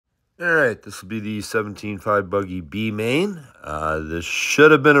All right, this will be the 17.5 Buggy B main. This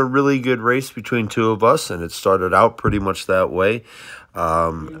should have been a really good race between two of us, and it started out pretty much that way.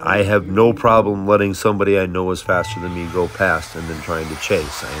 I have no problem letting somebody I know is faster than me go past and then trying to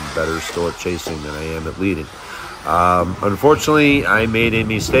chase. I am better still at chasing than I am at leading. Unfortunately, I made a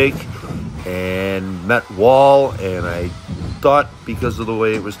mistake and met wall, and I thought because of the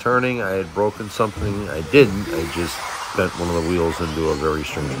way it was turning, I had broken something. I didn't. I just bent one of the wheels into a very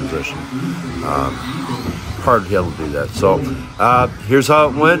strange position. Hard to be able to do that. So here's how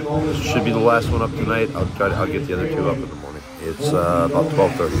it went. This should be the last one up tonight. I'll get the other two up in the morning. It's about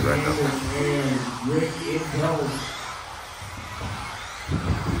 12:30 right now.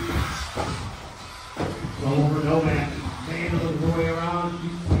 Over Novak, handle the way around,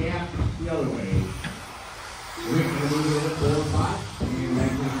 yeah, the other way. Rick can move it 4 spot, and back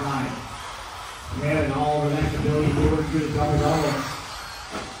to the side. Kevin all over that ability forward to the double double.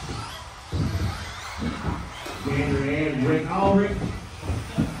 Xander and Rick, oh Rick.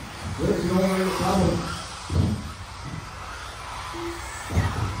 Rick's going in the double.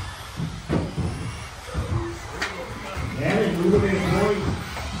 Kevin moving in point.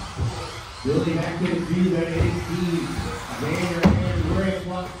 Billy back to the view that it is Steve. Xander and Rick,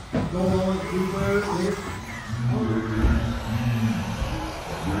 what going on super Rick.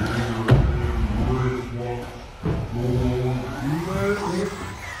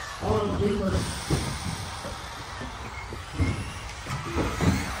 On sweeper.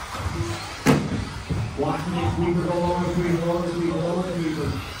 Watching it sweeper go on the sweeper, on the sweeper, on the sweeper.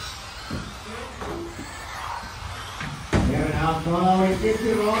 Kevin out front, he gets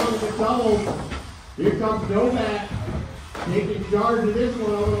it on with the double. Here comes Novak. Taking charge of this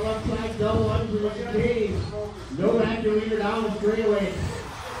one over the left side double under the cage. Novak to lead her down the straightaway.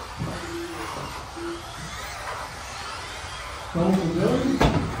 Going from Billy.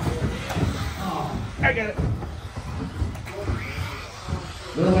 Oh, I got it.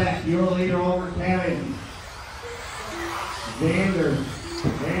 Novak, your leader over Kevin. Xander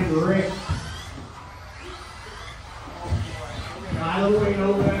and Rick. Out of the way,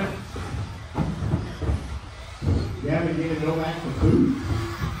 Novak. Gavin getting Novak for food.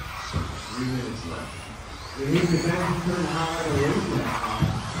 3 minutes left. If he can manage to turn the highlight away from that.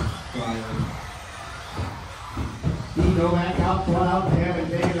 Steve Novak out front, out Kevin,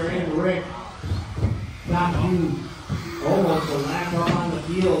 Xander, and Rick. Top two. Almost a lap on the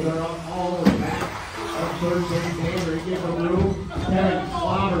field. They're all the way back. Up third, Xander, he gets a room. Kevin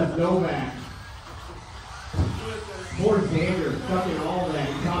slobbers Novak. Poor Xander, stuck in all that.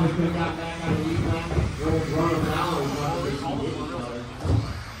 He probably could have got back on the lead lap. They'll run him down and run him down.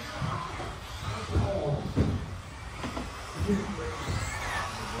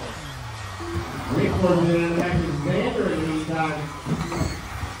 Rick was in the back of Xander in the meantime.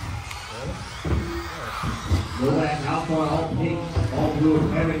 Novak out front, all pink, all blue, and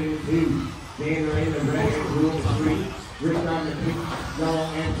Kevin in two. Xander in the red and blue and three. Rick on the pink, yellow,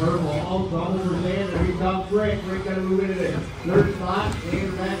 and purple. All trouble for Xander. Here comes Rick. Rick got to move into the third spot.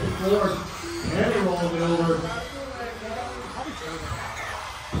 Xander back and forth. Kevin rolling it over.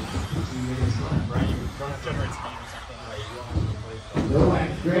 Novak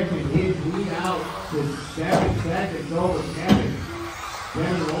stretching his lead out to 7 seconds over Kevin.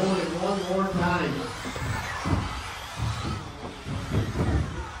 Kevin rolling it one more time.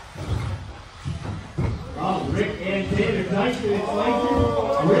 Oh, Rick and Xander nice in its length.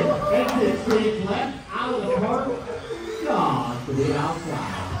 Rick exits stage left out of the car. God, to the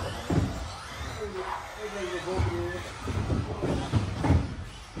outside.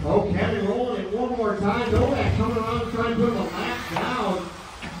 Oh, Kevin rolling it one more time. Novak coming around trying to put the lap down.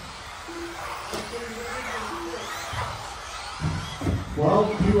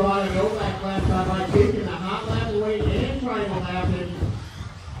 12-2 on a Novak last time by taking the hot lap away and trying to lap it.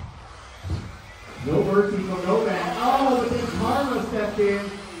 No mercy from Novak. Oh, but then Karma stepped in.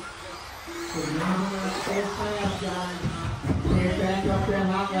 So now that's so fast, guys. Can't back up that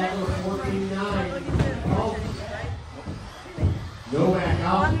hot lap with 14-9. Oh. Novak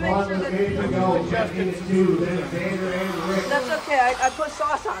out front with a minute to go. Checking it two. Then Xander and Rick. That's okay. I put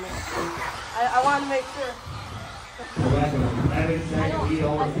sauce on it. I want to make sure. Novak with 11 second lead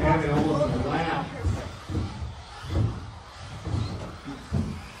over Kevin, almost a lap.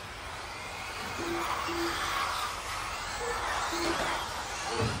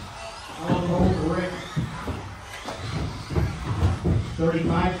 On hold for Rick.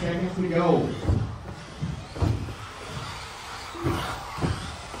 35 seconds to go.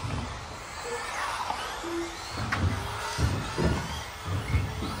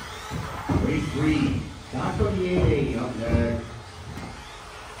 Race 3. Top 28 up next.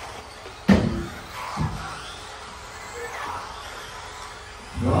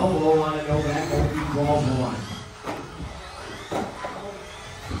 ball for one.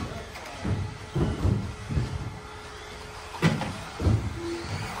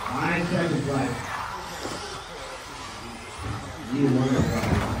 9 seconds left. You wonder what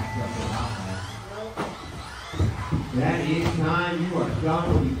that is time. You are done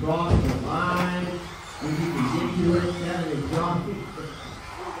when you cross the line. If you can get to it, 7 is dropping.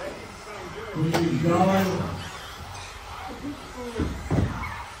 Keep going.